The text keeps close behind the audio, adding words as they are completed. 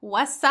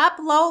What's up,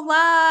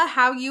 Lola?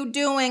 How you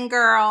doing,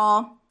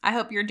 girl? I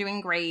hope you're doing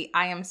great.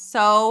 I am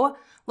so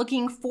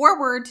looking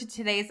forward to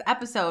today's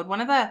episode. One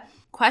of the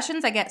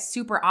questions I get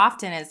super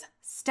often is,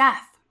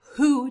 Steph,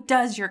 who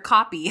does your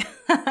copy?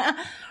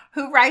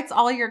 Who writes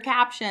all your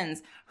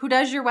captions? Who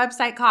does your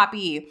website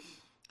copy?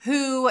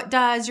 Who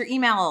does your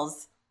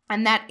emails?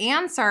 And that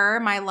answer,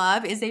 my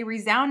love, is a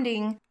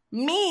resounding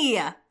me.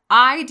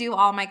 I do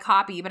all my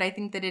copy, but I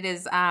think that it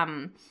is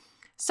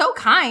so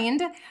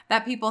kind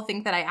that people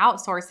think that I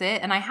outsource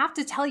it. And I have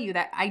to tell you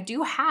that I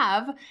do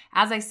have,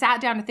 as I sat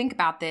down to think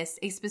about this,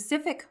 a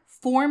specific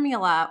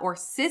formula or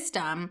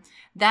system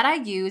that I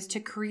use to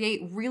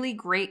create really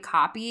great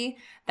copy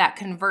that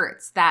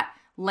converts, that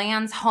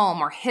lands home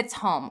or hits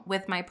home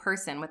with my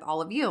person, with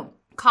all of you.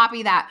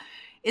 Copy that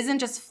isn't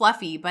just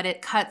fluffy, but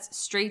it cuts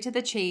straight to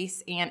the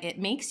chase and it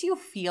makes you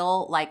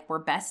feel like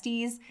we're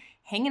besties,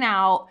 hanging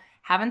out,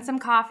 having some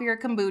coffee or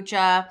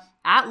kombucha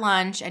at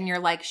lunch, and you're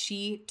like,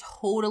 she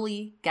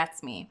totally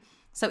gets me.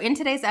 So in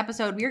today's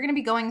episode, we are going to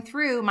be going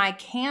through my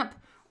Camp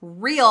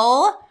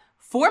Real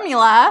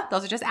formula.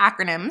 Those are just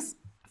acronyms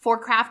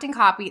for crafting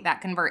copy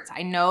that converts.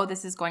 I know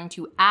this is going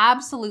to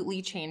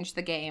absolutely change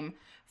the game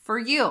for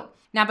you.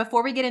 Now,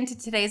 before we get into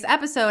today's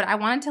episode, I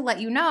wanted to let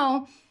you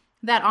know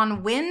that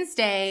on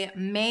Wednesday,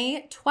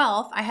 May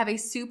 12th, I have a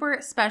super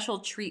special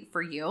treat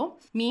for you.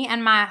 Me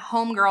and my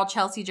homegirl,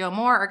 Chelsea Jo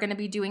Moore, are going to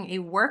be doing a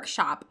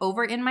workshop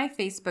over in my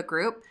Facebook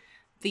group,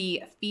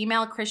 the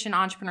Female Christian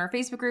Entrepreneur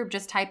Facebook group.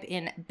 Just type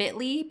in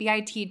bit.ly,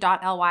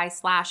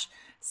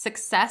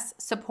 bit.ly/success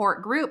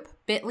support group,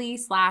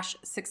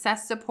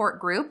 bit.ly/success support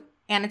group.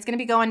 And it's going to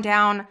be going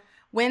down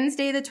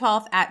Wednesday the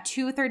 12th at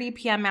 2:30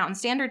 p.m. Mountain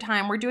Standard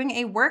Time. We're doing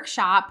a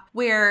workshop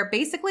where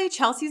basically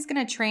Chelsea's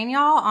going to train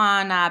y'all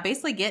on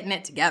basically getting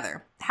it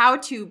together. How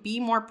to be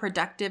more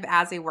productive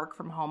as a work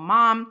from home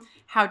mom,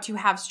 how to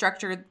have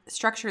structured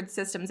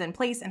systems in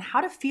place, and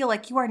how to feel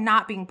like you are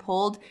not being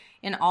pulled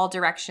in all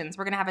directions.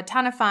 We're going to have a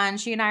ton of fun.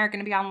 She and I are going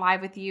to be on live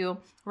with you.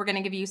 We're going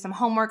to give you some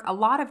homework, a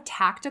lot of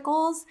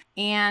tacticals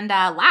and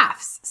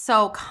laughs.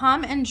 So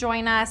come and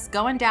join us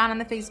going down in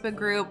the Facebook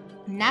group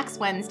next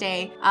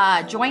Wednesday.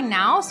 Join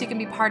now so you can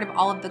be part of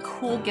all of the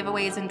cool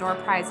giveaways and door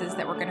prizes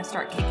that we're going to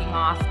start kicking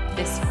off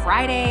this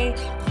Friday,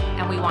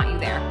 and we want you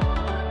there.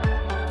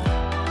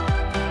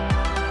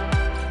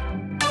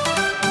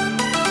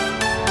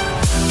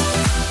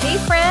 Hey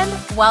friend,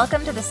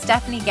 welcome to the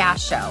Stephanie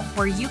Gass Show,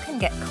 where you can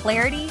get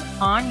clarity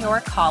on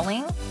your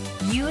calling,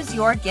 use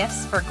your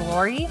gifts for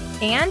glory,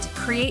 and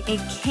create a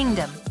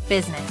kingdom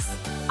business.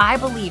 I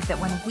believe that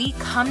when we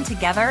come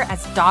together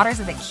as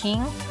daughters of the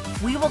King,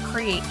 we will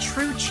create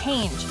true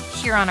change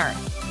here on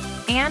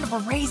earth. And we're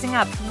raising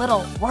up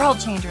little world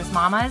changers,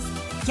 mamas.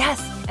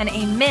 Yes, and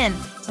amen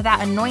to that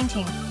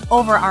anointing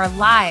over our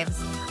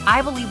lives.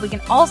 I believe we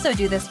can also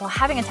do this while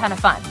having a ton of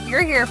fun.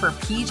 You're here for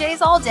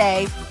PJs all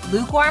day,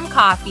 lukewarm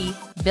coffee,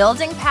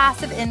 building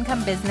passive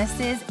income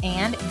businesses,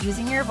 and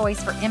using your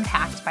voice for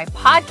impact by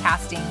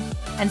podcasting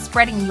and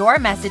spreading your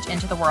message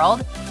into the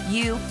world.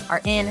 You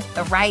are in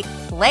the right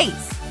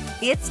place.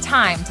 It's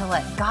time to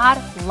let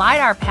God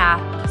light our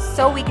path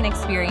so we can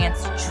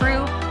experience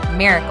true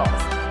miracles.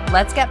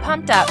 Let's get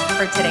pumped up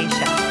for today's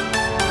show.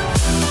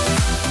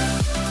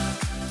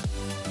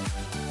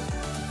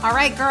 All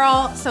right,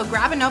 girl, so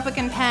grab a notebook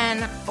and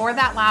pen or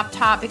that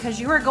laptop because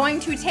you are going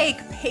to take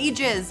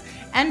pages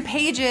and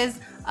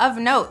pages of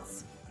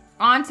notes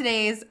on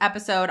today's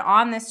episode,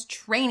 on this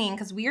training,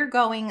 because we are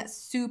going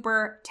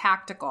super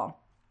tactical.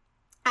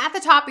 At the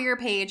top of your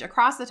page,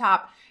 across the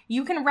top,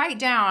 you can write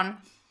down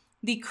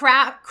the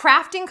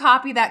crafting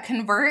copy that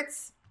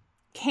converts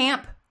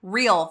Camp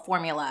Real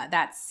formula.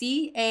 That's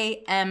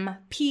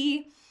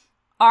CAMPREAL.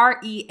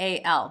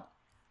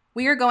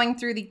 We are going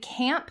through the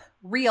Camp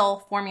Real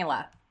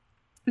formula.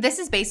 This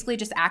is basically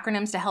just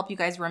acronyms to help you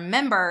guys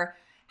remember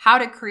how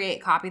to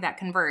create copy that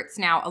converts.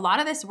 Now, a lot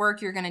of this work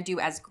you're going to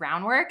do as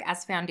groundwork,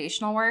 as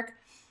foundational work,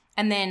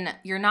 and then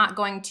you're not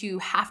going to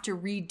have to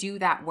redo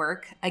that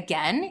work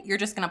again. You're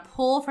just going to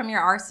pull from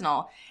your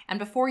arsenal. And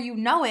before you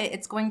know it,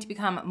 it's going to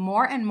become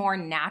more and more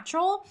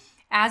natural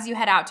as you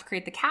head out to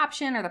create the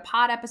caption or the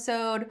pod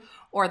episode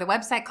or the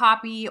website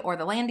copy or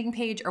the landing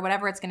page or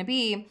whatever it's going to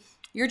be.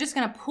 You're just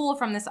going to pull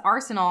from this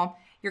arsenal,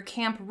 your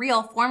Camp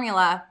Real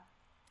formula,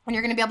 and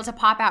you're going to be able to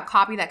pop out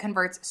copy that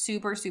converts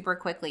super, super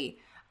quickly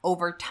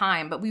over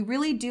time. But we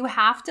really do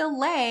have to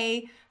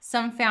lay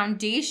some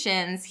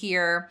foundations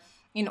here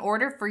in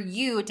order for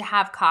you to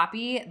have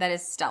copy that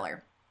is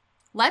stellar.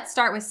 Let's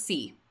start with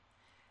C.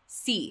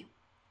 C,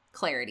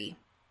 clarity.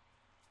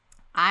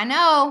 I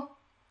know,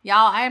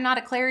 y'all, I am not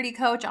a clarity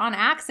coach on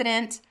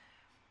accident.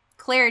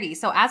 Clarity.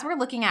 So as we're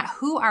looking at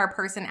who our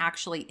person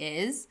actually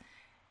is,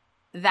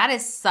 that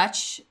is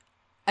such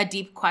a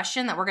deep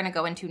question that we're going to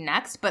go into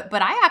next. But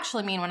I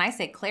actually mean, when I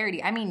say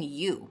clarity, I mean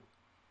you.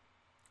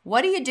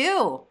 What do you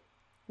do?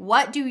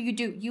 What do you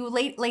do? You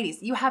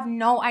ladies, you have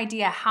no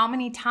idea how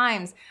many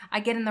times I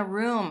get in the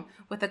room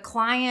with a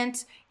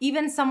client,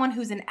 even someone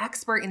who's an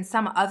expert in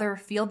some other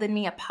field than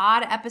me, a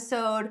pod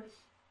episode,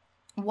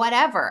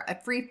 whatever, a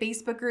free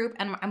Facebook group,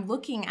 and I'm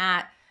looking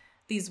at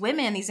these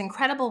women, these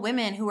incredible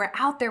women who are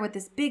out there with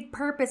this big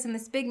purpose and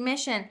this big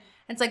mission. And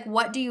it's like,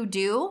 what do you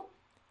do?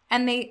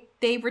 And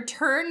they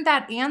return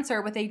that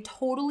answer with a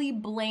totally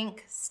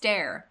blank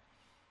stare.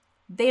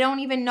 They don't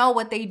even know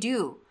what they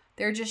do.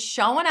 They're just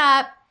showing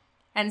up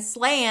and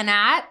slaying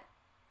at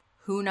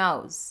who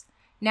knows.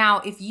 Now,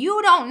 if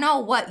you don't know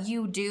what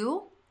you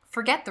do,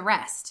 forget the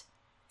rest.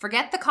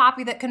 Forget the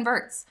copy that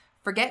converts.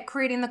 Forget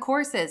creating the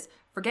courses.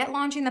 Forget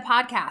launching the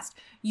podcast.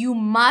 You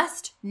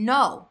must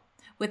know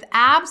with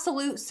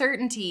absolute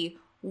certainty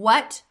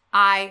what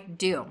I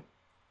do.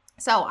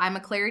 So I'm a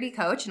clarity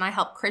coach and I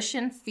help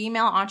Christian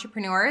female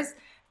entrepreneurs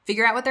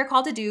figure out what they're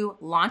called to do,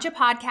 launch a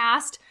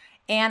podcast,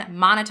 and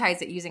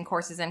monetize it using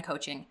courses and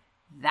coaching.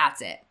 That's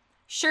it.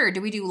 Sure,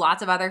 do we do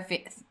lots of other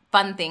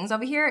fun things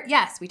over here?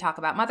 Yes, we talk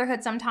about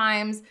motherhood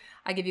sometimes.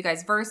 I give you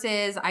guys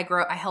verses. I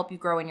help you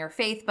grow in your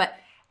faith. But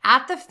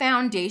at the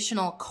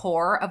foundational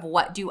core of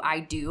what do I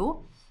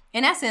do,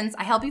 in essence,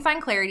 I help you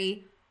find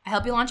clarity, I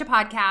help you launch a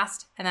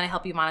podcast, and then I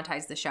help you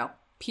monetize the show.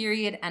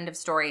 Period. End of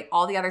story.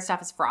 All the other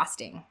stuff is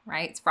frosting,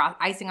 right? It's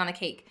icing on the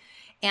cake.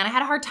 And I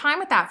had a hard time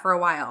with that for a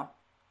while.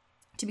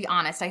 To be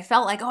honest, I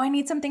felt like, oh, I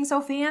need something so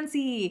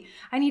fancy.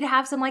 I need to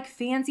have some like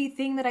fancy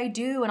thing that I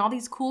do and all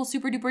these cool,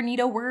 super duper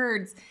neato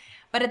words.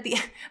 But at the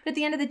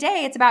end of the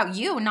day, it's about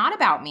you, not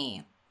about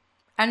me.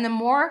 And the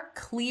more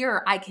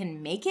clear I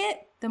can make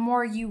it, the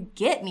more you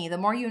get me, the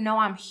more you know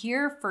I'm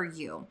here for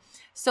you.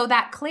 So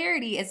that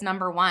clarity is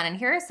number one. And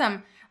here are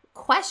some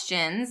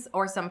questions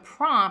or some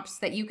prompts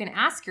that you can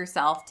ask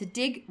yourself to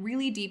dig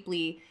really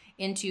deeply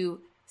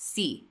into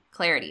C,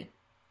 clarity.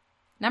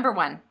 Number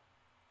one,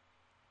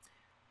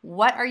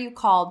 what are you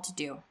called to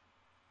do?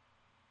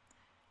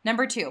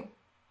 Number two,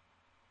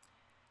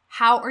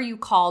 how are you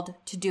called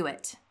to do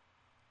it?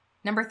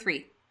 Number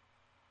three,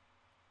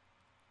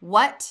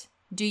 what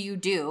do you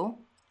do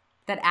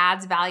that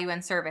adds value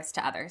and service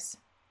to others?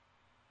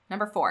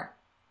 Number four,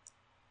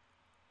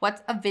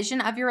 what's a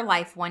vision of your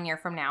life 1 year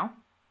from now?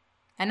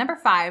 And number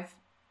five,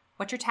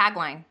 what's your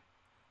tagline?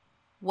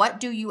 What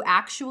do you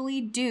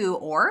actually do?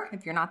 Or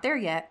if you're not there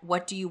yet,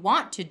 what do you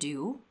want to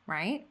do,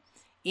 right?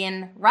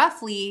 In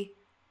roughly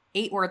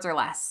 8 words or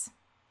less.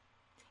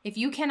 If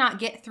you cannot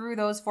get through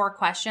those 4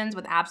 questions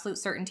with absolute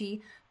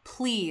certainty,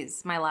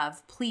 please, my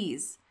love,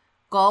 please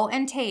go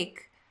and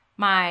take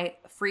my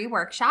free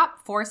workshop,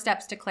 4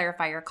 Steps to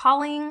Clarify Your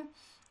Calling.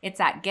 It's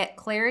at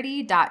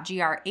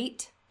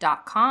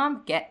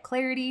getclarity.gr8.com,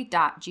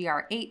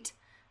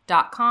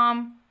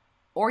 getclarity.gr8.com,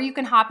 or you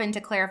can hop into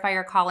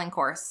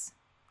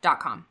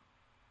clarifyyourcallingcourse.com.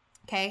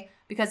 Okay?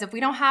 Because if we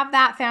don't have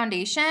that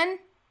foundation,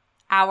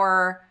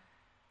 we're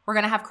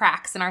going to have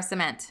cracks in our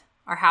cement.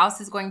 Our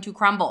house is going to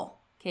crumble.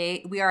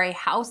 Okay? We are a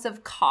house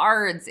of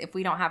cards if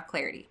we don't have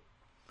clarity.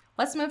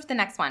 Let's move to the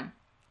next one.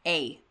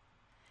 A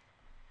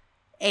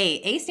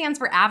stands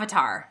for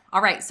avatar.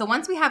 All right, so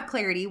once we have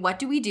clarity, what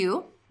do we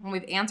do? And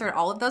we've answered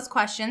all of those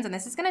questions, and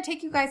this is going to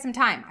take you guys some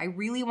time. I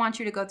really want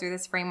you to go through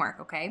this framework,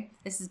 okay?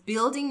 This is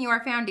building your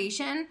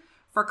foundation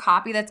for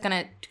copy that's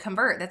going to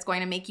convert, that's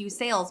going to make you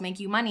sales, make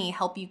you money,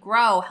 help you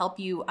grow, help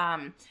you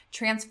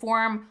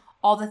transform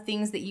all the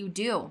things that you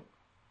do,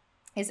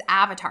 is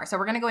avatar. So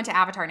we're going to go into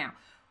avatar now.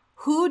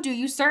 Who do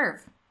you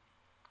serve?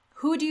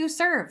 Who do you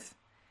serve?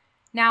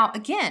 Now,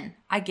 again,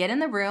 I get in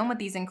the room with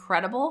these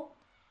incredible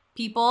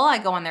people. I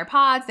go on their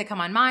pods. They come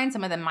on mine.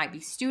 Some of them might be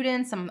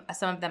students. Some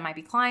of them might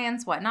be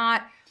clients,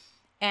 whatnot.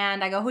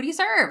 And I go, who do you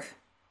serve?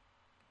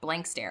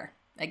 Blank stare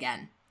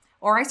again.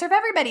 Or I serve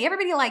everybody.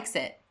 Everybody likes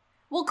it.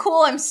 Well,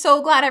 cool. I'm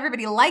so glad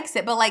everybody likes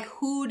it. But like,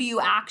 who do you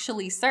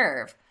actually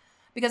serve?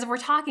 Because if we're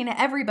talking to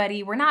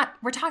everybody, we're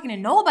talking to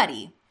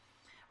nobody,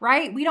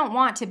 right? We don't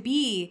want to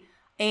be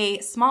a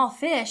small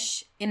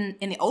fish in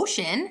the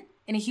ocean,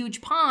 in a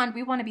huge pond.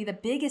 We want to be the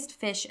biggest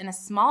fish in a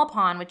small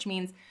pond, which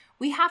means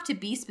we have to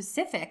be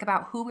specific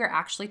about who we're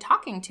actually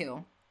talking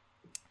to.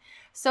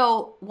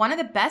 So one of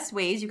the best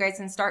ways you guys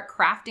can start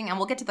crafting, and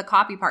we'll get to the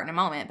copy part in a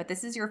moment, but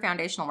this is your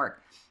foundational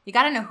work. You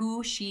got to know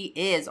who she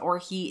is or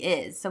he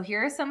is. So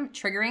here are some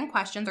triggering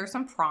questions or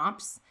some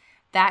prompts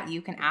that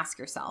you can ask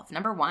yourself.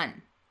 Number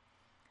one,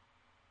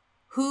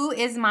 who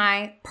is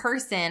my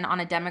person on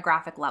a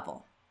demographic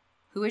level?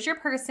 Who is your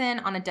person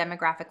on a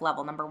demographic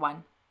level? Number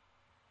one.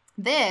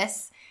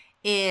 This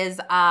is,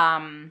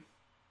 are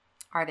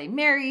they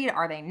married?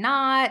 Are they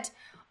not?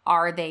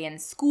 Are they in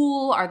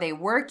school? Are they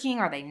working?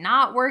 Are they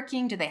not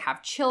working? Do they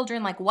have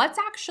children? Like, what's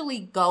actually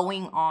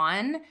going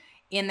on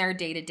in their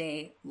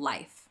day-to-day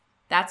life?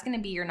 That's going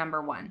to be your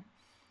number one.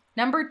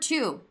 Number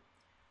two,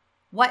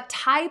 what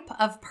type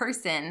of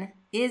person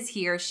is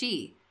he or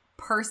she?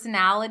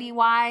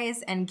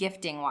 Personality-wise and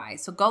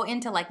gifting-wise. So go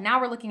into like,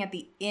 now we're looking at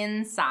the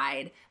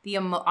inside,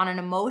 on an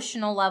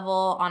emotional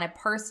level, on a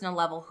personal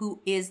level, who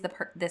is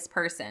this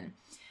person?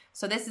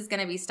 So this is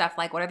going to be stuff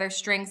like, what are their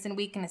strengths and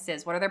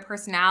weaknesses? What are their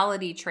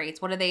personality traits?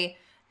 What do they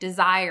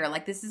desire?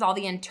 Like, this is all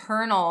the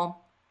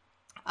internal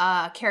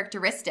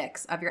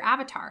characteristics of your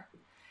avatar.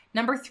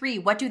 Number three,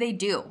 what do they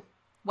do?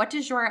 What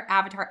does your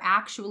avatar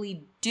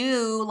actually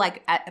do,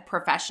 like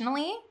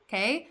professionally,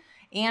 okay,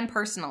 and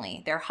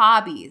personally? Their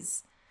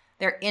hobbies,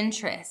 their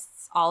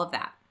interests, all of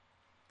that.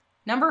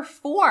 Number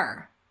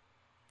 4,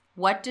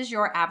 what does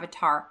your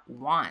avatar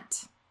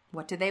want?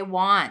 What do they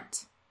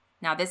want?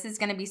 Now, this is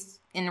going to be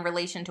in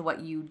relation to what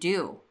you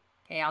do.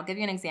 Okay, I'll give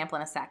you an example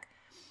in a sec.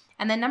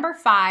 And then number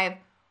 5,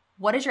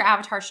 what is your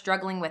avatar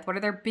struggling with? What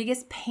are their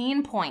biggest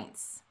pain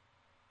points?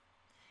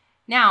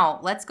 Now,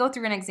 let's go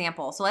through an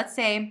example. So let's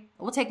say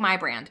we'll take my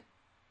brand.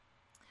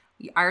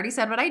 I already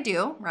said what I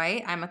do,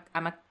 right?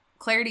 I'm a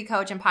clarity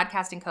coach and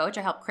podcasting coach.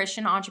 I help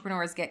Christian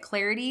entrepreneurs get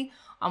clarity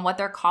on what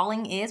their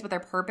calling is, what their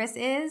purpose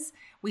is.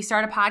 We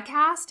start a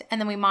podcast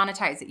and then we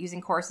monetize it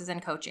using courses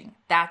and coaching.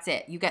 That's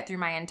it. You get through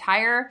my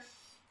entire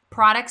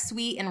product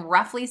suite in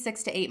roughly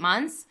 6 to 8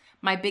 months.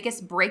 My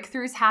biggest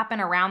breakthroughs happen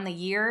around the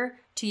year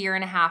to year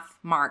and a half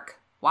mark.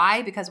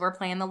 Why? Because we're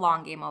playing the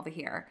long game over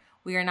here.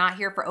 We are not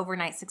here for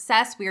overnight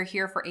success. We are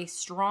here for a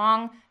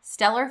strong,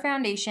 stellar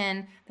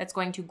foundation that's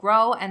going to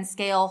grow and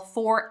scale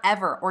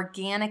forever,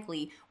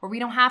 organically, where we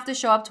don't have to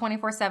show up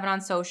 24/7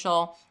 on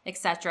social,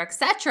 etc.,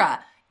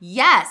 etc.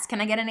 Yes. Can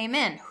I get an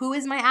amen? Who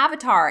is my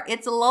avatar?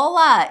 It's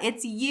Lola.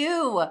 It's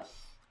you.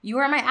 You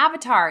are my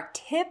avatar.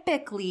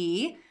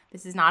 Typically,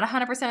 this is not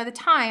 100% of the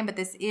time, but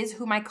this is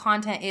who my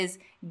content is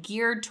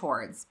geared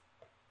towards.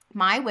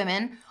 My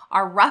women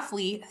are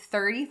roughly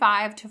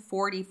 35 to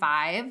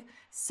 45,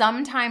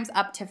 sometimes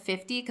up to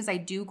 50, because I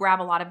do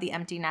grab a lot of the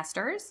empty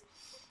nesters.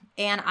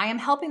 And I am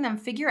helping them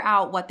figure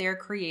out what they're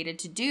created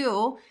to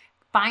do,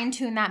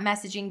 fine-tune that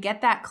messaging,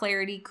 get that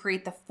clarity,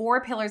 create the 4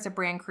 pillars of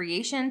brand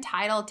creation: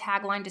 title,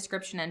 tagline,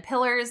 description, and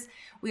pillars.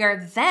 We are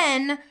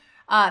then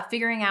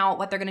figuring out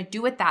what they're going to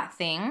do with that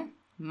thing.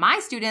 My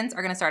students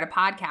are going to start a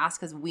podcast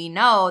because we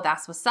know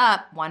that's what's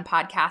up. 1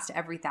 podcast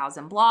every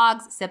 1,000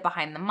 blogs, sit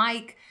behind the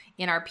mic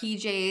in our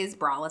PJs,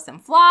 braless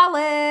and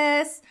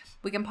flawless.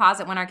 We can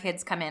pause it when our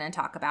kids come in and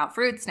talk about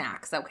fruit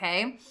snacks,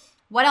 okay?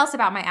 What else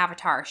about my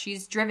avatar?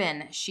 She's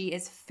driven. She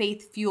is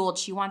faith-fueled.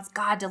 She wants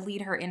God to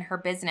lead her in her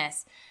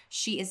business.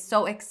 She is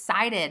so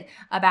excited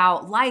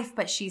about life,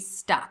 but she's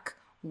stuck.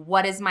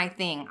 What is my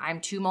thing?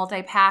 I'm too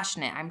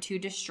multi-passionate. I'm too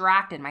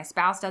distracted. My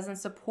spouse doesn't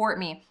support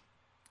me.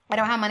 I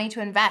don't have money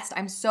to invest.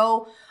 I'm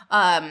so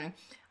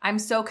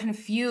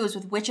confused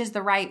with which is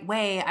the right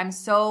way. I'm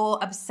so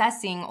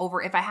obsessing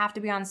over if I have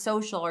to be on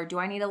social, or do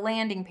I need a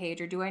landing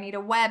page, or do I need a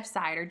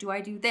website, or do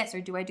I do this,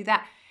 or do I do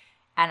that?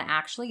 And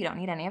actually, you don't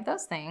need any of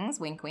those things,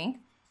 wink,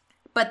 wink.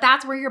 But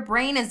that's where your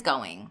brain is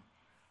going.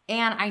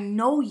 And I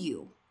know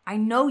you.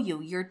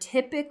 You're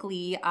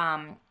typically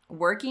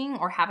working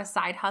or have a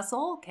side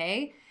hustle,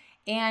 okay?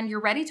 And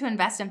you're ready to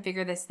invest and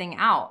figure this thing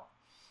out.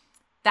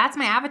 That's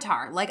my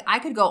avatar. Like, I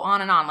could go on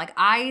and on. Like,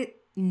 I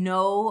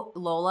know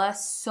Lola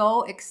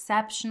so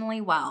exceptionally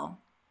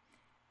well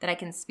that I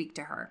can speak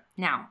to her.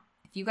 Now,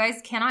 if you guys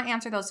cannot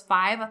answer those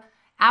 5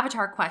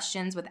 avatar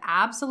questions with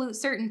absolute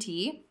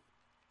certainty,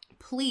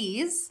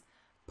 please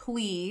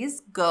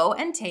go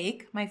and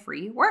take my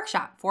free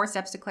workshop, 4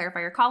 Steps to Clarify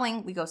Your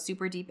Calling. We go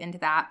super deep into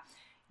that.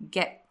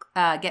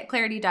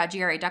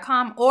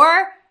 Getclarity.gra.com,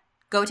 or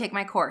go take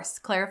my course,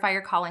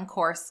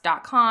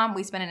 clarifyyourcallingcourse.com.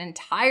 We spent an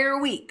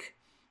entire week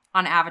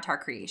on avatar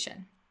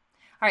creation.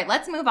 All right,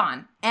 let's move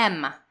on.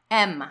 M.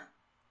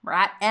 We're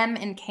at M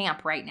in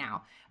camp right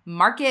now.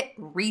 Market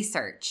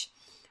research.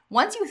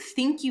 Once you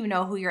think you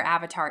know who your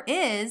avatar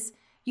is,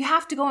 you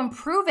have to go and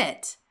prove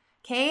it.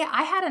 Okay,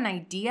 I had an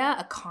idea,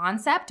 a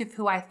concept of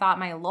who I thought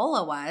my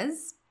Lola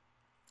was.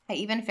 I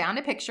even found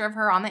a picture of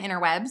her on the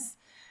interwebs.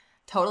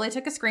 Totally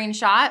took a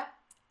screenshot.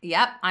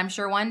 Yep, I'm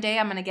sure one day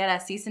I'm going to get a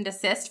cease and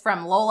desist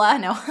from Lola.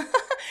 No,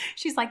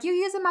 she's like, you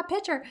using my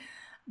picture.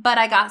 But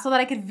I got so that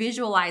I could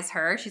visualize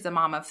her. She's a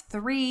mom of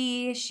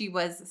 3. She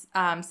was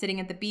sitting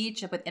at the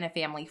beach in a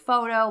family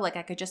photo. Like,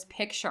 I could just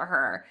picture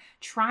her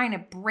trying to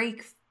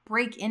break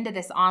into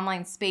this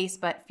online space,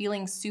 but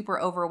feeling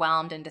super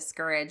overwhelmed and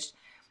discouraged.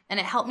 And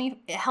it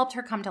helped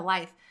her come to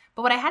life.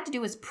 But what I had to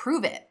do was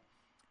prove it.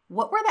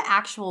 What were the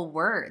actual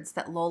words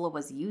that Lola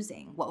was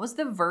using? What was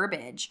the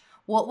verbiage?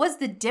 What was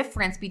the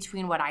difference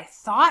between what I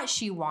thought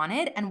she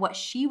wanted and what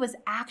she was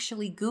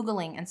actually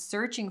Googling and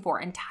searching for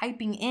and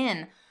typing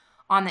in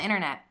on the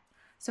internet?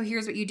 So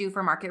here's what you do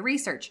for market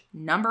research.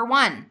 Number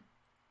 1,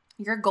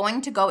 you're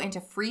going to go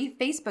into free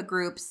Facebook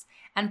groups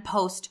and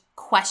post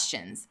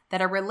questions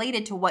that are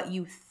related to what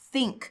you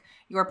think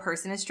your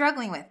person is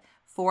struggling with.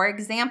 For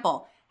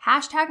example,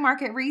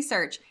 #market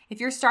research.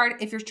 If you're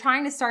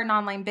trying to start an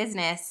online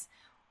business,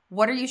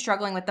 what are you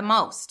struggling with the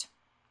most?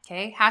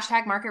 Okay,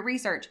 #market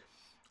research.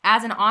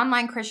 As an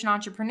online Christian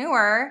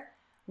entrepreneur,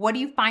 what do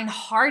you find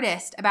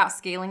hardest about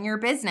scaling your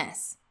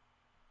business?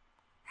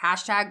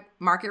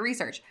 #market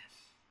research.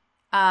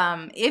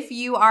 If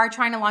you are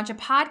trying to launch a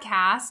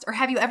podcast, or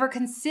have you ever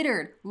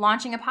considered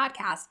launching a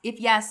podcast? If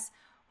yes,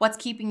 what's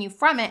keeping you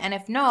from it? And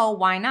if no,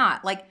 why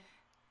not? Like,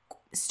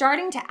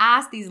 starting to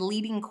ask these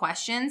leading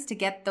questions to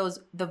get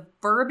the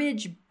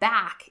verbiage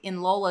back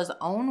in Lola's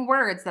own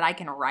words that I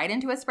can write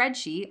into a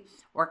spreadsheet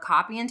or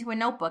copy into a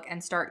notebook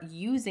and start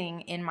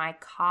using in my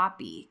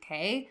copy,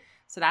 okay?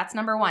 So that's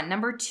number 1.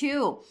 Number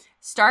 2,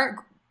 start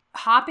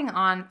hopping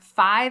on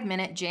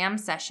 5-minute jam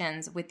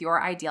sessions with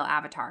your ideal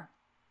avatar.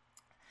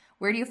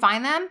 Where do you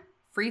find them?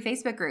 Free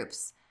Facebook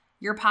groups,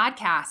 your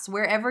podcasts,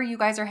 wherever you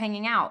guys are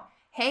hanging out.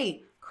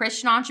 Hey,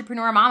 Christian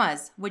Entrepreneur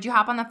Mamas, would you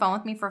hop on the phone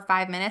with me for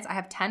 5 minutes? I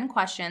have 10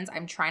 questions.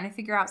 I'm trying to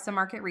figure out some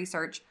market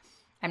research.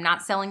 I'm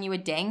not selling you a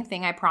dang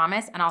thing, I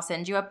promise. And I'll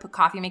send you a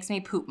coffee makes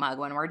me poop mug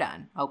when we're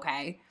done,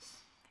 okay?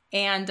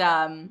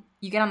 And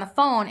you get on the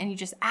phone and you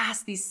just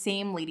ask these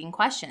same leading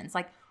questions.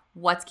 Like,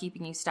 what's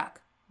keeping you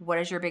stuck? What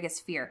is your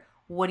biggest fear?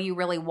 What do you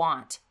really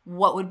want?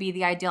 What would be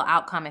the ideal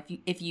outcome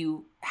if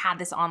you had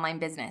this online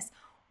business?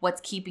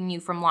 What's keeping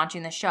you from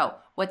launching the show?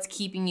 What's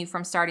keeping you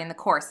from starting the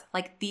course?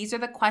 Like, these are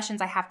the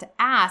questions I have to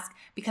ask,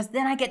 because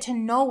then I get to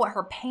know what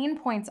her pain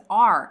points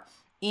are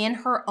in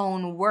her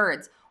own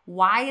words.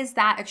 Why is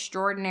that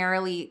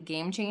extraordinarily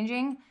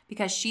game-changing?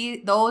 Because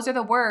those are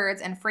the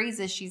words and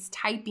phrases she's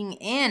typing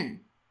in.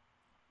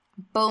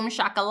 Boom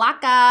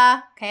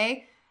shakalaka,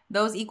 okay?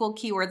 Those equal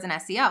keywords in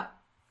SEO.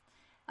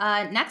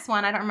 Next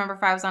one, I don't remember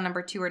if I was on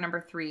number 2 or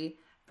number 3,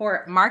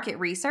 for market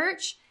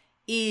research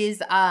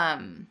is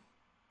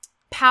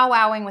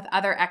powwowing with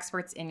other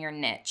experts in your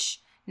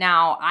niche.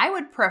 Now, I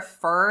would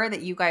prefer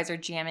that you guys are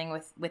jamming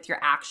with your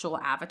actual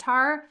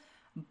avatar,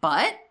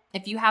 but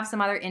if you have some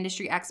other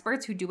industry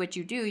experts who do what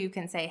you do, you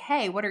can say,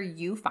 hey, what are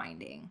you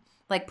finding?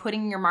 Like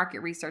putting your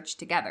market research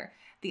together.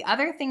 The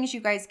other things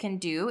you guys can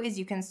do is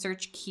you can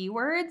search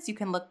keywords. You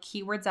can look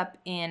keywords up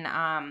in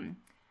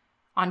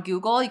on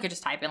Google. You could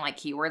just type in like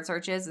keyword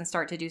searches and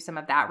start to do some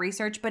of that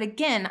research. But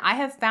again, I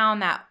have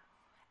found that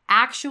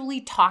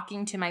actually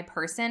talking to my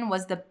person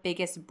was the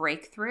biggest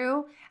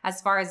breakthrough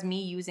as far as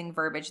me using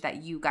verbiage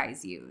that you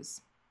guys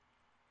use.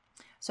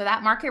 So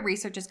that market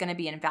research is going to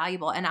be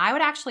invaluable. And I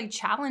would actually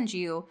challenge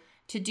you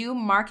to do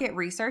market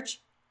research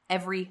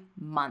every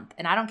month.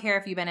 And I don't care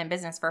if you've been in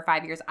business for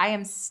 5 years, I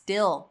am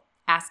still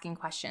asking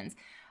questions.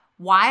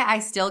 Why I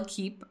still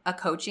keep a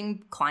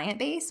coaching client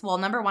base? Well,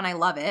 number 1, I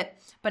love it.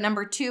 But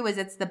number 2 is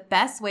it's the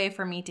best way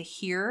for me to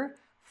hear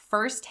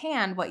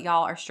firsthand what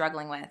y'all are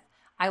struggling with.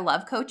 I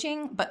love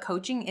coaching, but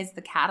coaching is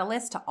the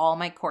catalyst to all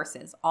my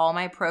courses, all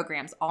my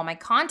programs, all my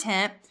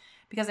content,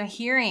 because I'm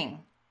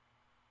hearing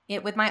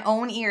it with my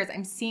own ears.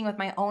 I'm seeing with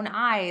my own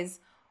eyes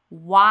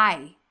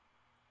why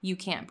you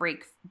can't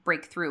break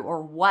through,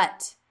 or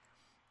what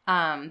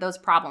those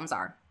problems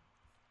are.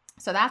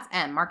 So that's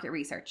M, market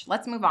research.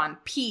 Let's move on.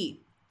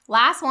 P.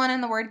 Last one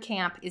in the word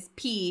camp is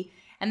P,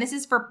 and this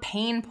is for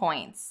pain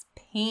points.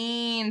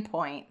 Pain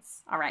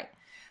points. All right.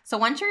 So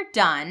once you're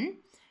done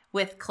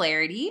with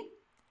clarity,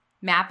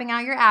 mapping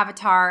out your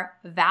avatar,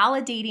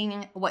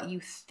 validating what you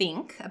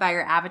think about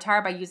your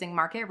avatar by using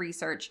market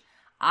research,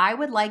 I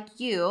would like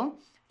you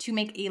to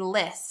make a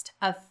list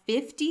of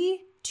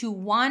 50 to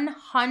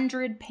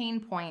 100 pain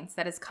points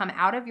that has come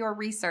out of your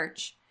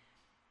research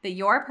that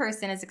your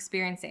person is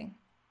experiencing.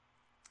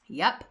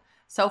 Yep.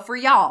 So for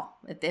y'all,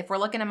 if we're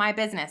looking at my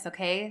business,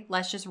 okay,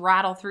 let's just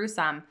rattle through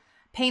some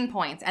pain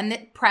points.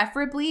 And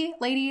preferably,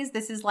 ladies,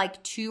 this is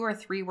like 2 or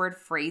 3 word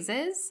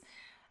phrases.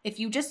 If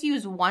you just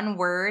use one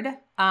word,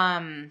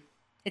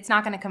 it's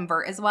not going to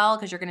convert as well,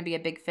 because you're going to be a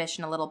big fish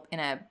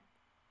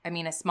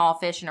a small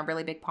fish in a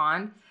really big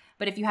pond.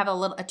 But if you have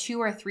a 2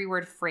 or 3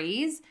 word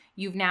phrase,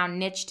 you've now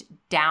niched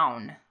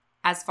down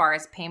as far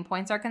as pain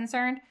points are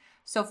concerned.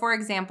 So for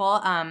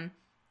example,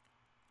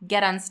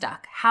 get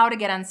unstuck. How to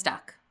get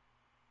unstuck.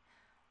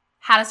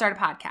 How to start a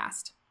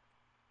podcast.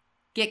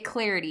 Get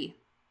clarity.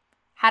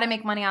 How to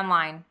make money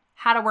online.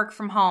 How to work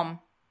from home.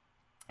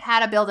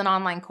 How to build an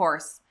online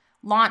course.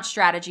 Launch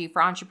strategy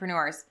for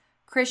entrepreneurs.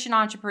 Christian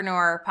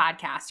Entrepreneur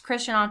Podcast.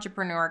 Christian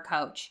Entrepreneur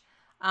Coach.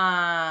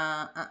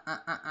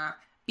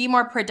 Be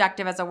more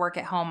productive as a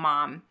work-at-home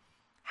mom.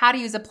 How to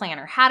use a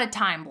planner. How to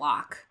time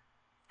block.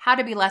 How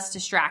to be less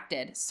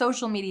distracted.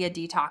 Social media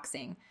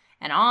detoxing.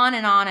 And on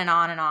and on and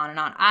on and on and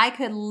on. I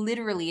could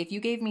literally, if you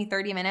gave me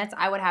 30 minutes,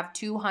 I would have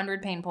 200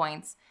 pain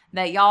points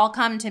that y'all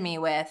come to me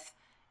with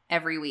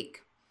every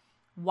week.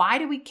 Why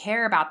do we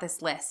care about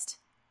this list?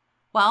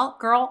 Well,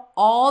 girl,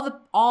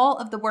 all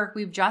of the work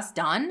we've just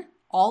done,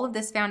 all of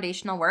this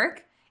foundational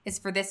work is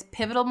for this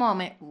pivotal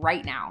moment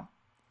right now.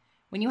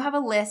 When you have a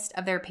list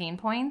of their pain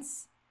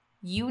points,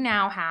 you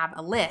now have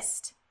a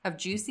list of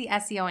juicy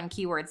SEO and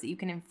keywords that you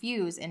can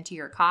infuse into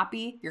your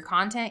copy, your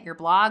content, your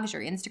blogs,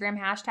 your Instagram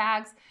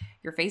hashtags,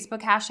 your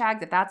Facebook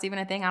hashtags, if that's even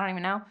a thing, I don't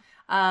even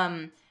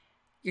know,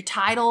 your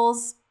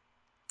titles,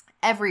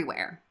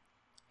 everywhere.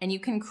 And you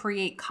can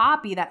create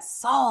copy that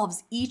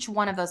solves each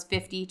one of those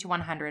 50 to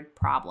 100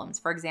 problems.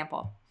 For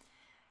example,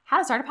 how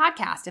to start a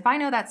podcast. If I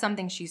know that's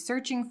something she's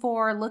searching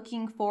for,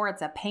 looking for,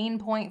 it's a pain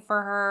point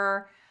for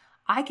her,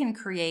 I can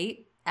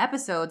create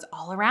episodes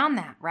all around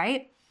that,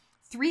 right?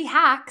 3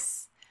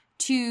 hacks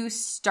to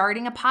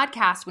starting a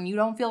podcast when you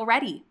don't feel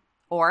ready.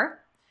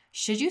 Or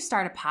should you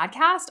start a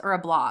podcast or a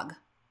blog?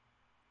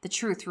 The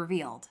truth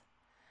revealed.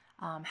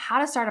 How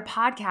to start a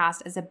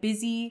podcast as a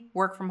busy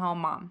work from home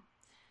mom.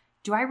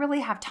 Do I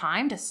really have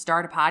time to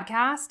start a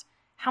podcast?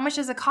 How much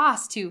does it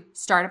cost to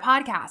start a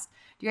podcast?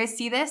 Do you guys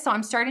see this? So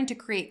I'm starting to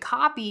create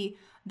copy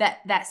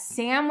that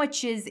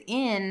sandwiches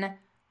in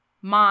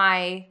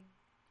my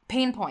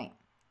pain point.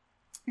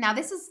 Now,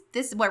 this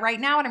is what right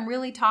now what I'm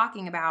really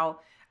talking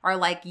about are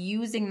like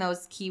using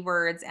those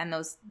keywords and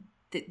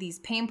these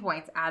pain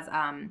points as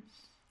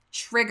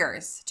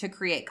triggers to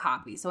create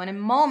copy. So in a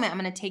moment, I'm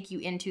going to take you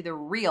into the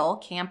real,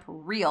 Camp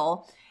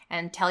Real,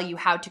 and tell you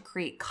how to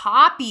create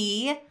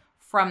copy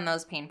from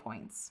those pain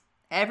points.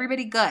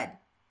 Everybody good?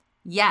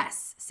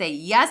 Yes. Say,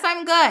 yes,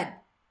 I'm good.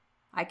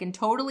 I can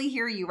totally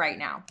hear you right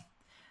now.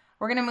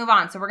 We're going to move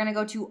on. So we're going to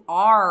go to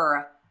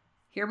R.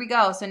 Here we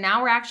go. So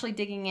now we're actually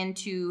digging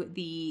into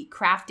the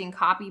crafting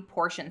copy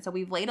portion. So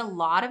we've laid a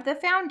lot of the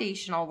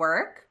foundational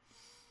work.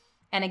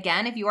 And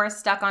again, if you are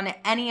stuck on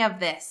any of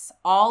this,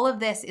 all of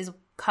this is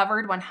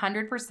covered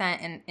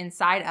 100%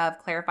 inside of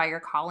Clarify Your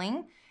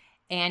Calling.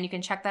 And you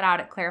can check that out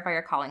at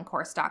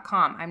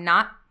clarifyyourcallingcourse.com. I'm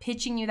not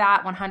pitching you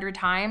that 100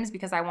 times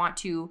because I want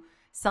to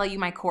sell you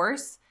my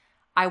course.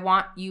 I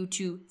want you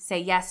to say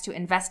yes to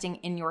investing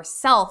in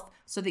yourself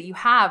so that you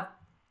have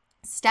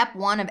step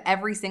one of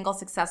every single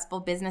successful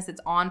business that's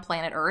on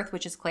planet Earth,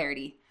 which is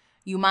clarity.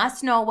 You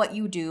must know what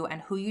you do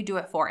and who you do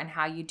it for and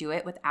how you do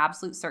it with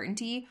absolute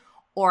certainty,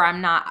 or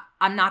I'm not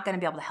going to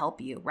be able to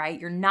help you, right?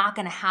 You're not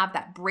going to have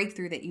that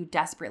breakthrough that you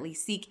desperately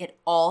seek. It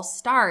all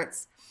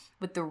starts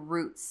with the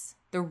roots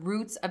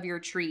of your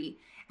tree.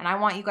 And I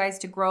want you guys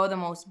to grow the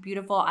most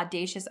beautiful,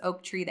 audacious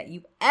oak tree that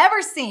you've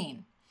ever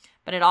seen.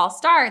 But it all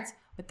starts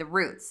with the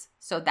roots.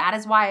 So that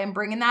is why I'm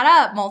bringing that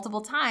up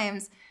multiple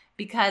times,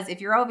 because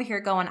if you're over here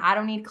going, I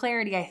don't need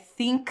clarity, I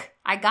think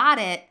I got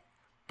it,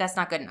 that's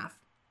not good enough.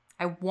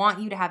 I want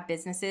you to have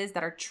businesses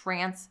that are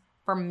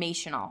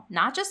transformational,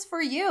 not just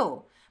for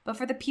you, but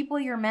for the people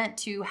you're meant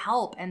to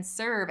help and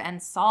serve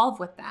and solve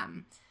with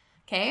them.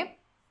 Okay,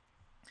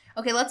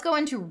 let's go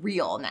into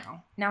real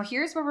now. Now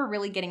here's where we're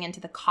really getting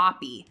into the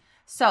copy.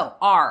 So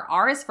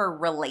R is for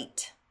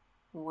relate.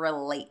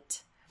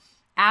 Relate.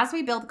 As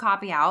we build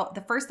copy out,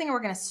 the first thing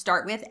we're going to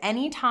start with,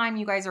 anytime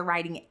you guys are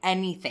writing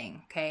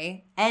anything,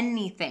 okay,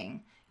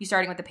 anything, you're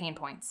starting with the pain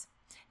points.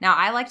 Now,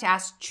 I like to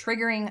ask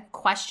triggering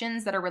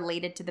questions that are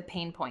related to the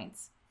pain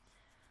points.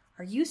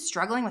 Are you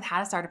struggling with how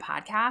to start a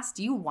podcast?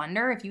 Do you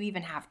wonder if you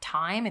even have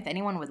time, if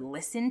anyone would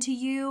listen to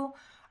you?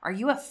 Are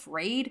you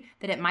afraid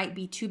that it might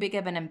be too big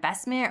of an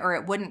investment or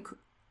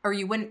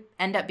you wouldn't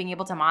end up being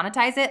able to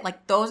monetize it?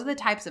 Like, those are the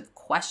types of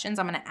questions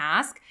I'm going to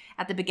ask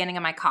at the beginning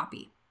of my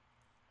copy.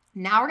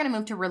 Now we're going to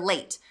move to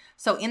relate.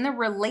 So in the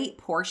relate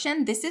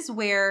portion, this is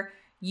where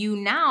you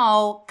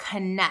now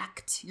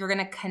connect. You're going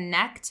to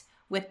connect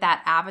with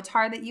that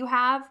avatar that you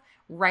have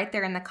right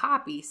there in the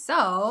copy.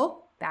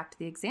 So back to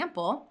the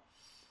example.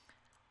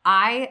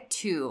 I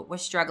too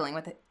was struggling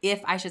with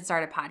if I should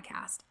start a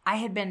podcast. I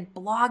had been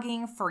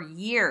blogging for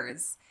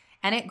years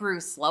and it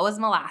grew slow as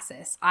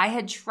molasses. I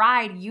had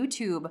tried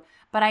YouTube,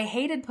 but I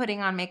hated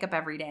putting on makeup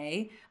every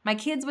day. My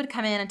kids would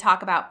come in and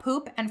talk about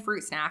poop and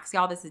fruit snacks.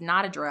 Y'all, this is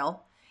not a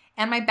drill.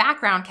 And my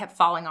background kept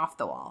falling off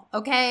the wall,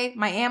 okay?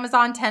 My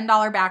Amazon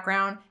 $10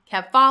 background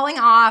kept falling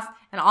off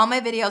and all my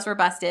videos were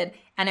busted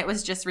and it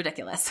was just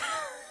ridiculous.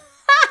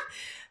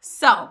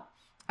 So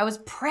I was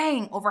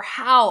praying over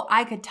how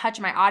I could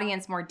touch my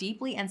audience more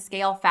deeply and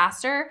scale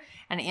faster.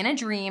 And in a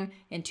dream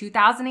in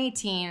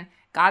 2018,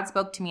 God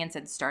spoke to me and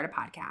said, start a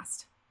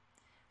podcast.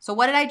 So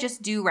what did I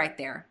just do right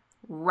there?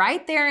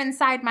 Right there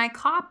inside my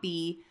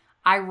copy,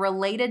 I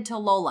related to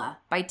Lola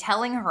by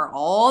telling her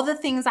all the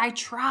things I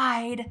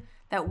tried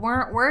that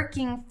weren't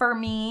working for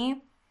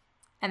me.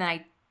 And then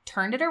I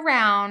turned it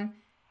around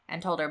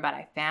and told her, but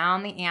I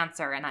found the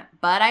answer. And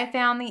I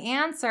found the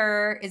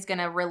answer is going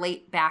to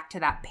relate back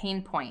to that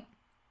pain point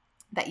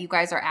that you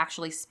guys are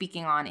actually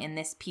speaking on in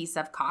this piece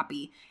of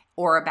copy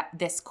or about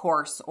this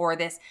course or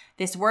this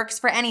works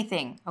for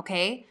anything,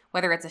 okay?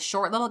 Whether it's a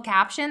short little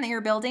caption that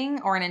you're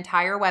building or an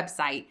entire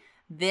website,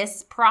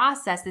 this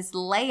process, this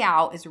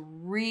layout is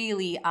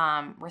really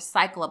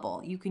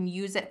recyclable. You can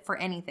use it for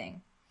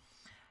anything.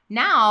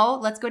 Now,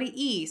 let's go to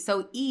E.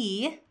 So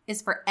E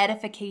is for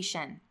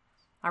edification.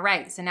 All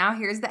right, so now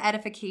here's the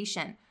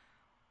edification.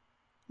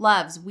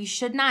 Loves, we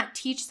should not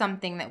teach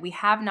something that we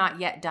have not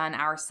yet done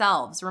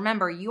ourselves.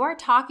 Remember, you are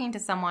talking to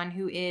someone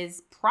who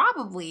is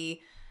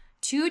probably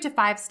 2 to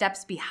 5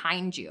 steps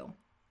behind you.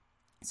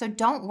 So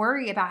don't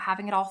worry about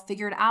having it all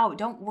figured out.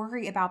 Don't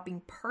worry about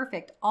being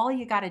perfect. All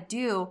you got to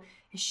do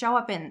is show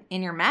up in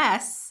your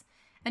mess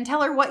and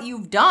tell her what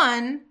you've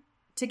done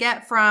to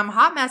get from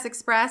hot mess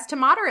express to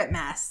moderate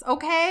mess,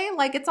 okay?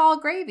 Like, it's all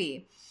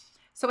gravy.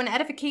 So in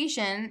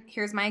edification,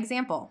 here's my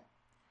example.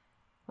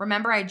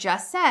 Remember, I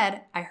just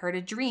said I heard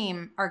a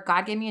dream, or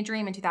God gave me a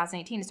dream in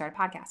 2018 to start a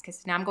podcast,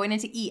 because now I'm going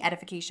into E,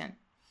 edification.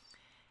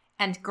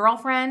 And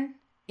girlfriend,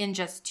 in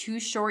just 2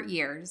 short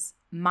years,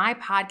 my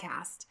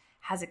podcast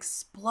has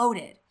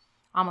exploded.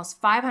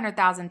 Almost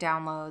 500,000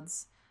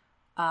 downloads,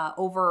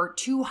 over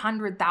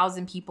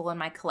 200,000 people in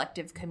my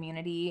collective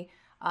community,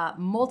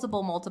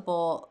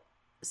 multiple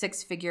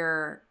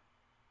 6-figure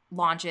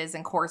launches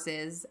and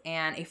courses,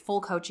 and a full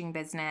coaching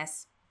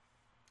business,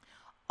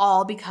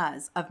 all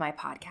because of my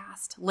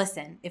podcast.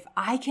 Listen, if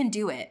I can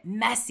do it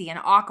messy and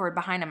awkward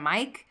behind a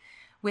mic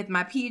with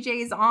my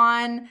PJs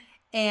on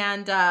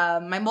and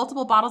my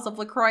multiple bottles of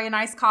LaCroix and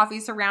iced coffee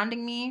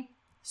surrounding me,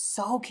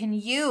 so can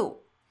you.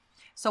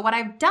 So what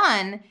I've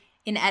done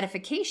in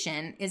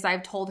edification is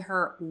I've told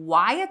her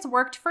why it's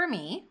worked for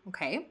me,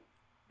 okay?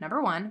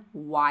 Number one,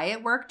 why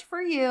it worked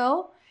for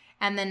you.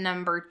 And then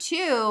number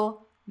two,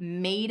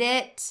 made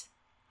it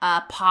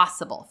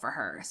possible for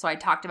her. So I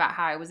talked about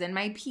how I was in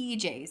my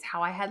PJs,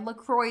 how I had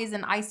LaCroix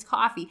and iced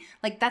coffee.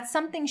 Like that's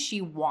something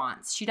she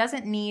wants. She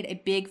doesn't need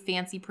a big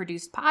fancy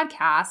produced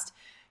podcast.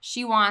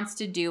 She wants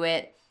to do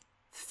it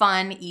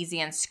fun, easy,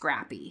 and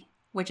scrappy,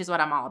 which is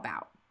what I'm all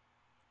about.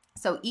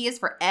 So E is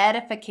for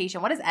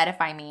edification. What does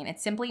edify mean? It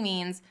simply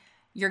means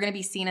you're going to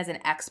be seen as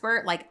an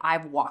expert. Like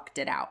I've walked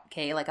it out.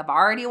 Okay. Like I've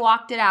already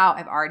walked it out.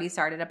 I've already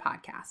started a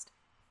podcast.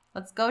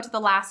 Let's go to the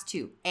last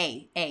two.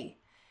 A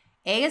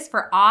is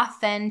for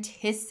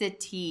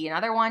authenticity.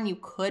 Another one, you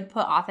could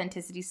put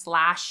authenticity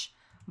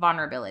 /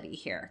 vulnerability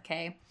here,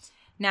 okay?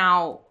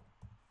 Now,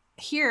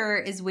 here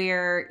is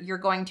where you're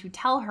going to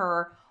tell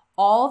her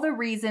all the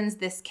reasons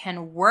this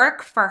can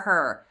work for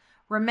her.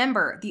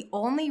 Remember, the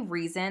only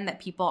reason that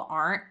people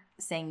aren't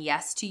saying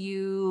yes to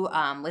you,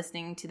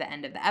 listening to the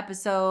end of the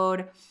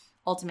episode,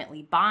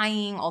 ultimately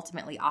buying,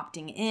 ultimately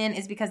opting in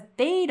is because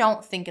they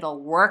don't think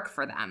it'll work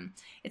for them.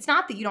 It's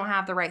not that you don't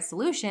have the right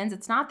solutions.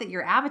 It's not that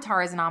your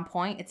avatar isn't on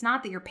point. It's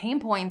not that your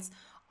pain points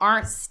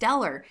aren't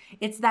stellar.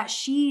 It's that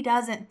she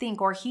doesn't think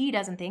or he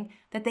doesn't think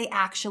that they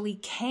actually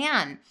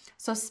can.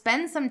 So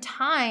spend some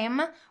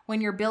time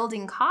when you're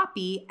building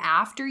copy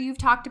after you've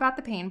talked about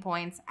the pain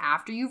points,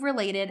 after you've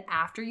related,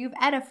 after you've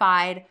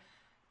edified,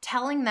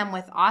 telling them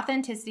with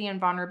authenticity and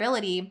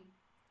vulnerability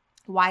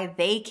why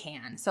they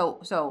can. So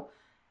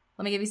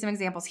let me give you some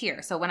examples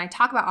here. So when I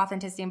talk about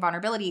authenticity and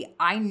vulnerability,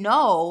 I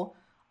know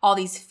all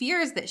these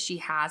fears that she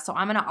has. So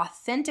I'm going to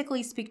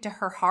authentically speak to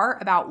her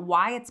heart about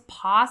why it's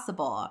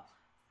possible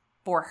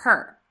for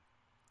her.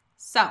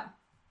 So,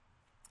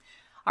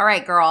 all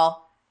right,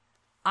 girl,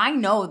 I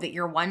know that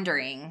you're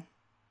wondering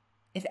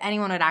if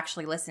anyone would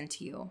actually listen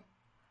to you,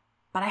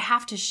 but I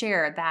have to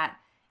share that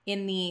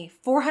in the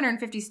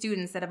 450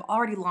 students that have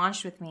already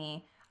launched with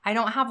me, I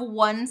don't have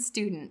one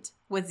student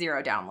with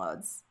 0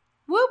 downloads.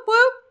 Whoop,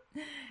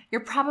 whoop.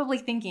 You're probably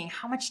thinking,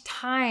 how much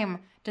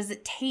time does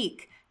it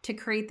take to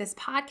create this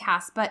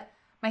podcast? But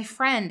my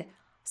friend,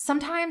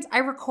 sometimes I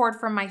record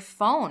from my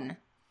phone,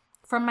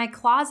 from my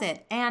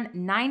closet, and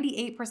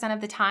 98% of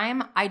the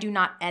time, I do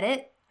not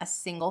edit a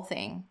single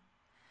thing.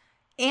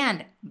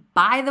 And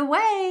by the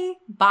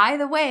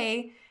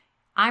way,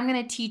 I'm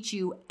going to teach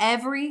you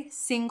every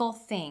single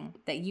thing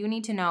that you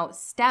need to know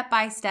step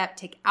by step.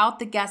 Take out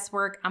the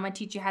guesswork. I'm going to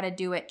teach you how to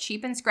do it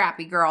cheap and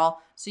scrappy,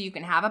 girl, so you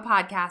can have a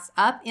podcast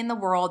up in the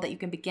world that you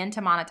can begin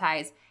to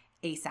monetize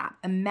ASAP.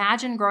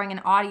 Imagine growing an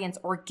audience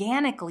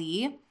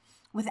organically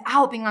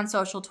without being on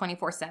social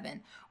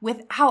 24/7,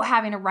 without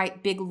having to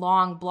write big,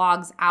 long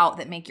blogs out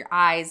that make your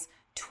eyes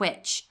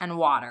twitch and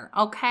water,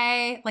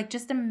 okay? Like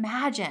just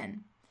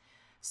imagine.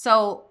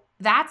 So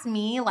that's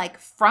me, like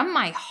from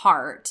my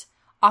heart,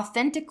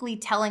 authentically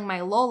telling my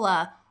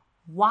Lola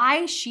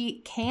why she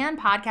can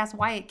podcast,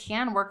 why it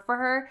can work for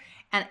her,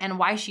 and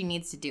why she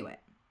needs to do it.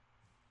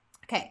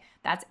 Okay,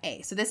 that's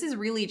A. So this is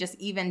really just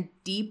even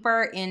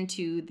deeper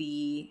into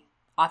the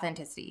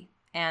authenticity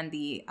and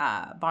the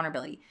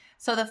vulnerability.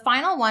 So the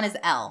final one is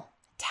L,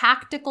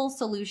 tactical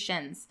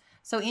solutions.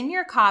 So in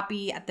your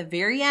copy at the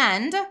very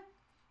end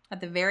of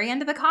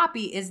the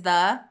copy is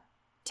the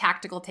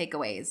tactical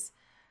takeaways.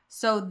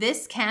 So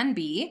this can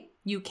be,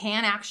 you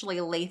can actually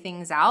lay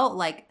things out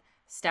like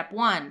step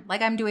 1,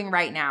 like I'm doing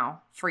right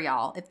now for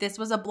y'all. If this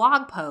was a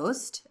blog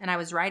post and I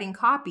was writing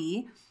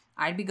copy,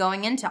 I'd be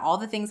going into all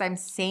the things I'm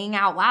saying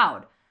out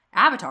loud.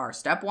 Avatar,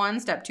 step 1,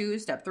 step 2,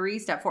 step 3,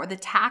 step 4, the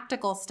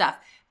tactical stuff.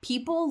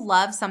 People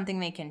love something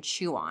they can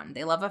chew on.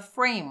 They love a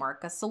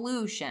framework, a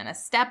solution, a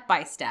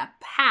step-by-step,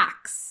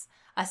 hacks,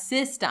 a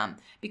system,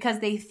 because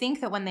they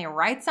think that when they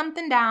write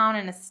something down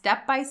in a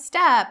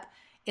step-by-step,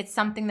 it's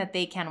something that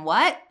they can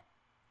what?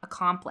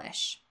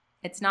 Accomplish.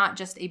 It's not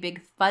just a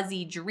big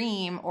fuzzy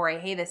dream or a,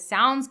 hey, this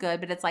sounds good,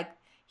 but it's like,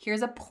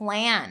 here's a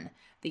plan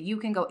that you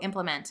can go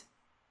implement.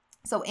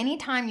 So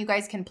anytime you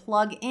guys can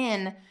plug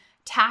in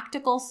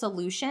tactical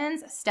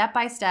solutions,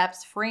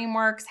 step-by-steps,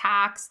 frameworks,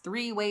 hacks,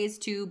 3 ways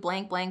to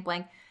blank, blank,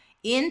 blank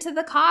into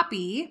the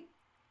copy,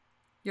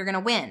 you're going to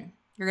win.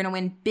 You're going to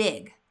win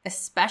big,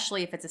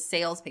 especially if it's a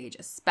sales page,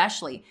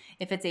 especially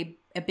if it's a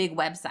big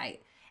website.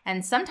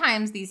 And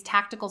sometimes these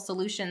tactical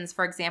solutions,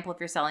 for example, if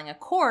you're selling a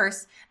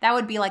course, that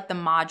would be like the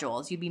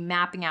modules. You'd be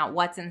mapping out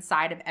what's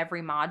inside of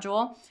every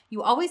module.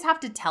 You always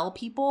have to tell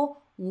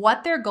people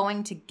what they're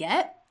going to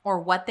get or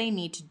what they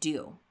need to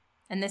do.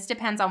 And this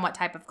depends on what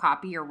type of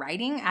copy you're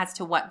writing as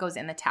to what goes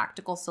in the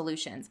tactical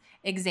solutions.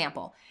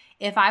 Example,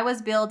 if I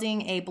was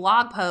building a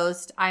blog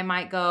post, I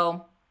might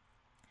go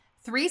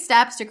 3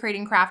 steps to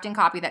creating crafting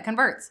copy that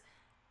converts.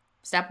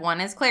 Step 1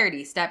 is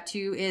clarity. Step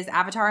 2 is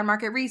avatar and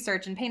market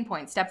research and pain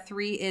points. Step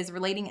 3 is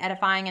relating,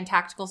 edifying, and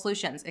tactical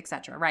solutions,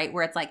 etc., right?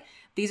 Where it's like,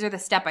 these are the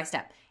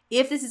step-by-step.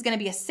 If this is going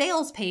to be a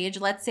sales page,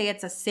 let's say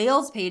it's a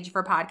sales page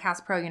for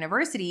Podcast Pro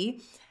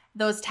University,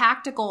 Those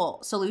tactical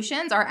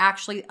solutions are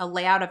actually a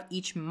layout of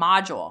each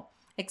module,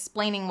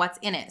 explaining what's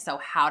in it. So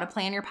how to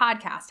plan your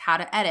podcast, how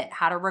to edit,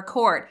 how to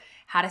record,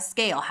 how to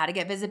scale, how to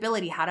get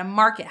visibility, how to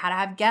market, how to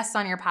have guests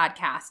on your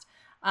podcast,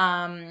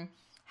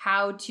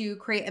 how to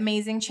create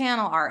amazing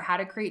channel art, how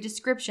to create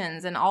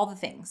descriptions, and all the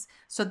things.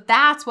 So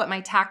that's what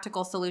my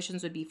tactical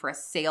solutions would be for a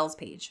sales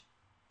page.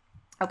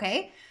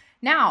 Okay.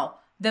 Now,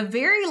 the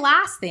very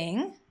last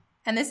thing,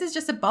 and this is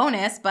just a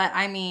bonus, but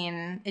I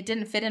mean, it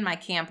didn't fit in my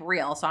camp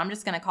reel, so I'm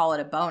just going to call it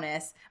a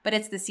bonus, but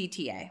it's the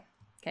CTA.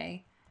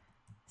 Okay.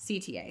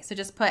 CTA. So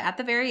just put at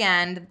the very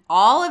end,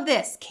 all of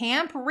this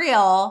camp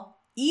reel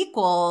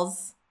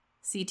equals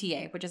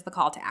CTA, which is the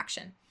call to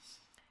action.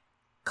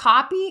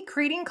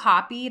 Creating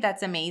copy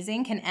that's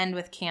amazing can end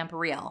with camp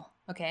reel.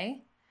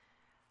 Okay.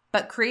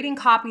 But creating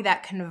copy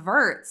that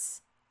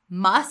converts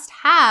must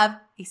have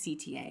a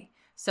CTA.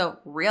 So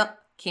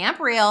camp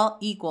reel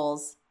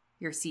equals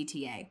your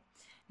CTA.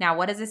 Now,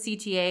 what is a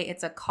CTA?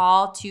 It's a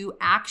call to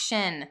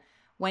action.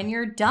 When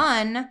you're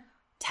done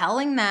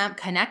telling them,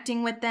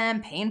 connecting with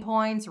them, pain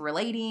points,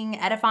 relating,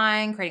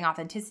 edifying, creating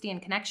authenticity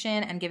and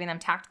connection, and giving them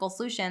tactical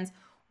solutions,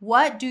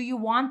 what do you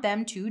want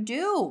them to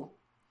do?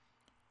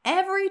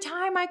 Every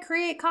time I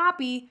create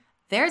copy,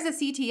 there's a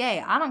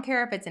CTA. I don't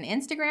care if it's an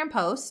Instagram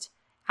post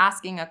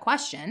asking a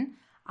question.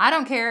 I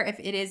don't care if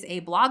it is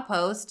a blog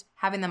post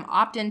having them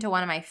opt into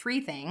one of my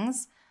free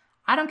things.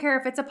 I don't care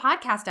if it's a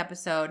podcast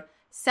episode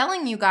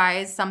selling you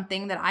guys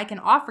something that I can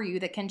offer you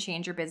that can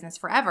change your business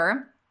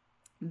forever.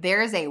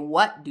 There's a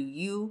what do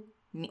you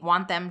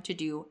want them to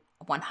do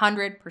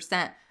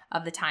 100%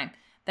 of the time.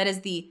 That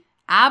is the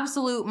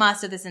absolute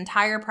must of this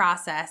entire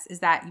process, is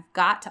that you've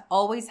got to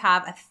always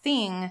have a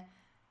thing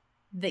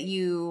that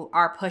you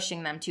are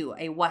pushing them to,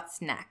 a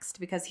what's next.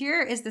 Because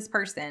here is this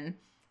person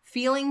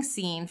feeling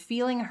seen,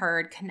 feeling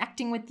heard,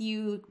 connecting with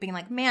you, being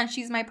like, man,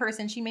 she's my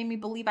person. She made me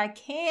believe I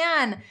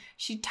can.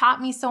 She taught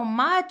me so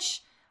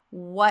much.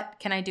 What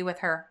can I do with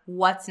her?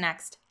 What's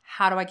next?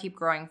 How do I keep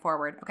growing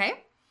forward? Okay.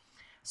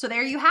 So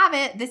there you have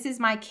it. This is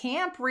my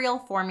camp reel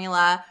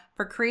formula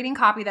for creating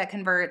copy that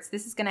converts.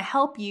 This is going to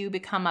help you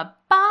become a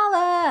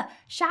baller,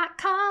 shot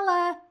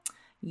caller.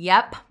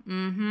 Yep.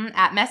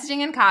 At messaging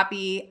and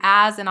copy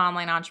as an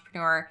online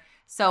entrepreneur.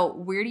 So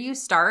where do you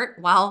start?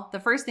 Well, the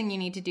first thing you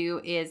need to do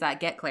is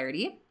get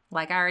clarity,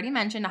 like I already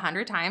mentioned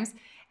 100 times.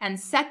 And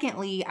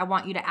secondly, I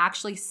want you to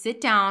actually sit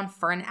down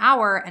for an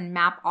hour and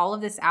map all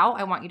of this out.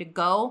 I want you to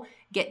go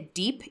get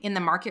deep in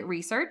the market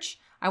research.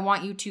 I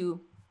want you to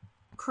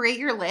create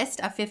your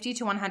list of 50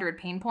 to 100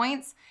 pain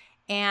points.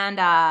 And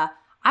I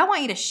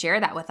want you to share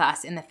that with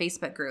us in the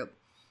Facebook group.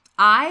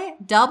 I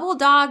double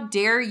dog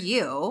dare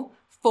you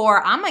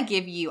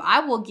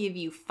I will give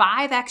you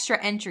 5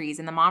 extra entries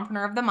in the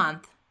Mompreneur of the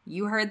Month.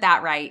 You heard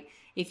that right.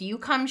 If you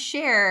come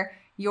share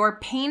your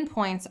pain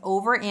points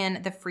over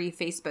in the free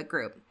Facebook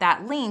group,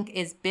 that link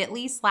is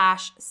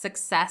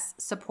bit.ly/success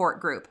support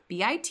group,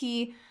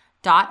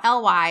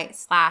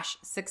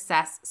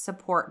 bit.ly/success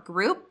support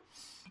group.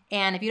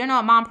 And if you don't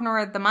know what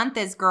Mompreneur of the Month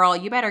is, girl,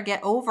 you better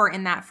get over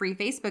in that free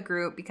Facebook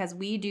group because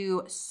we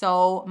do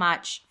so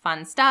much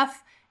fun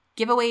stuff.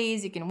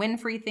 Giveaways, you can win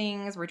free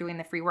things. We're doing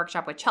the free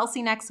workshop with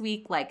Chelsea next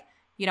week. Like,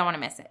 you don't want to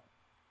miss it.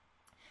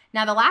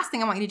 Now, the last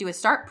thing I want you to do is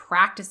start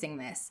practicing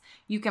this.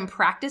 You can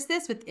practice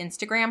this with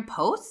Instagram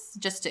posts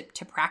just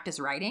to practice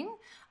writing.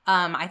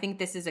 I think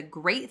this is a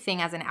great thing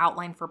as an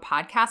outline for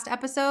podcast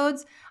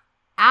episodes.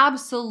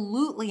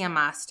 Absolutely a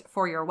must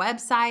for your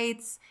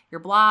websites,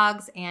 your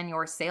blogs, and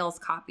your sales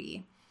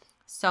copy.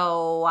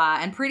 So,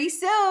 and pretty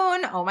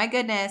soon, oh my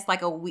goodness,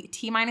 like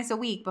T-minus a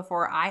week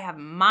before I have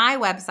my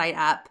website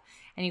up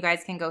and you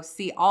guys can go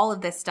see all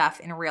of this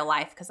stuff in real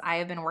life because I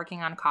have been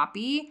working on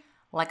copy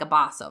like a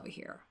boss over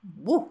here.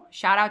 Woo!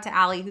 Shout out to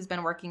Allie, who's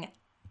been working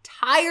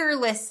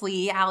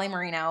tirelessly, Allie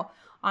Marino,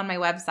 on my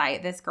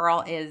website. This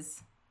girl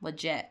is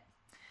legit.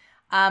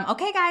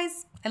 Okay,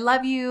 guys, I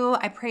love you.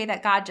 I pray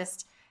that God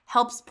just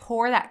helps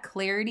pour that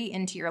clarity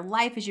into your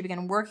life as you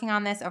begin working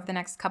on this over the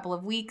next couple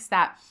of weeks,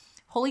 that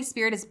Holy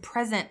Spirit is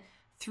present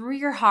through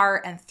your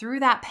heart and through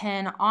that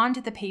pen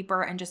onto the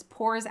paper and just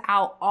pours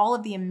out all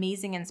of the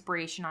amazing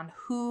inspiration on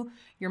who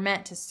you're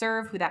meant to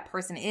serve, who that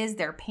person is,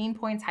 their pain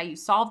points, how you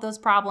solve those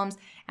problems,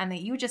 and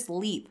that you just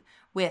leap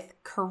with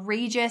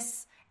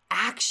courageous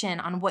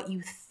action on what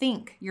you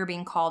think you're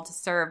being called to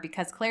serve,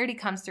 because clarity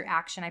comes through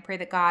action. I pray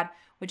that God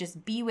would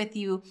just be with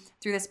you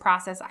through this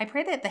process. I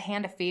pray that the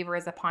hand of favor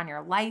is upon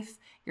your life,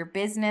 your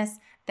business,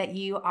 that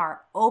you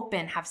are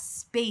open, have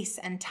space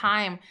and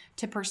time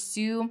to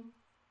pursue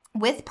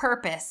with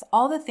purpose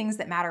all the things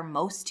that matter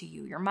most to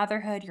you, your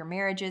motherhood, your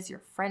marriages, your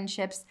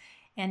friendships,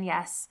 and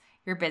yes,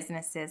 your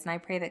businesses. And I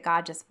pray that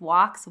God just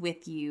walks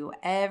with you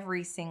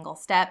every single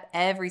step,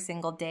 every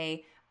single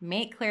day.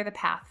 Make clear the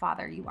path,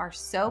 Father. You are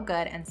so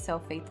good and so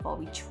faithful.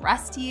 We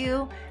trust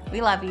you.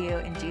 We love you.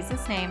 In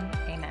Jesus' name,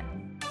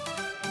 amen.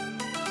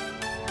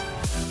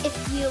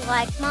 If you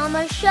like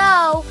Mama's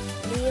show,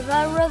 leave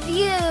a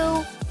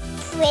review.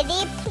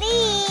 Pretty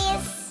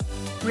please.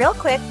 Real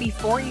quick,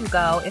 before you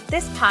go, if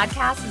this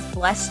podcast has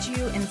blessed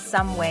you in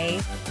some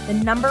way, the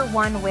number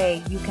one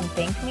way you can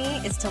thank me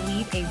is to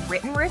leave a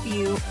written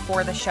review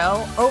for the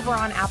show over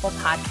on Apple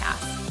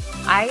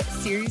Podcasts. I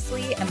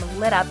seriously am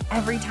lit up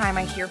every time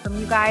I hear from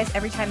you guys,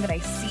 every time that I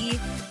see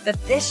that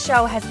this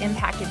show has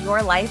impacted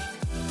your life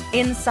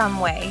in some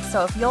way.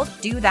 So if you'll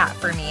do that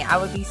for me, I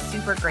would be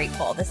super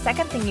grateful. The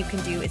second thing you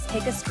can do is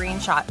take a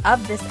screenshot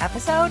of this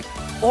episode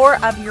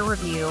or of your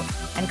review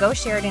and go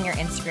share it in your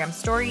Instagram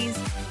stories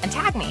and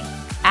tag me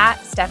at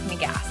Stephanie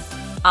Gass.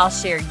 I'll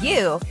share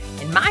you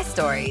in my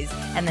stories,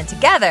 and then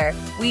together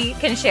we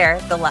can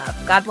share the love.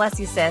 God bless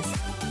you,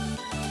 sis.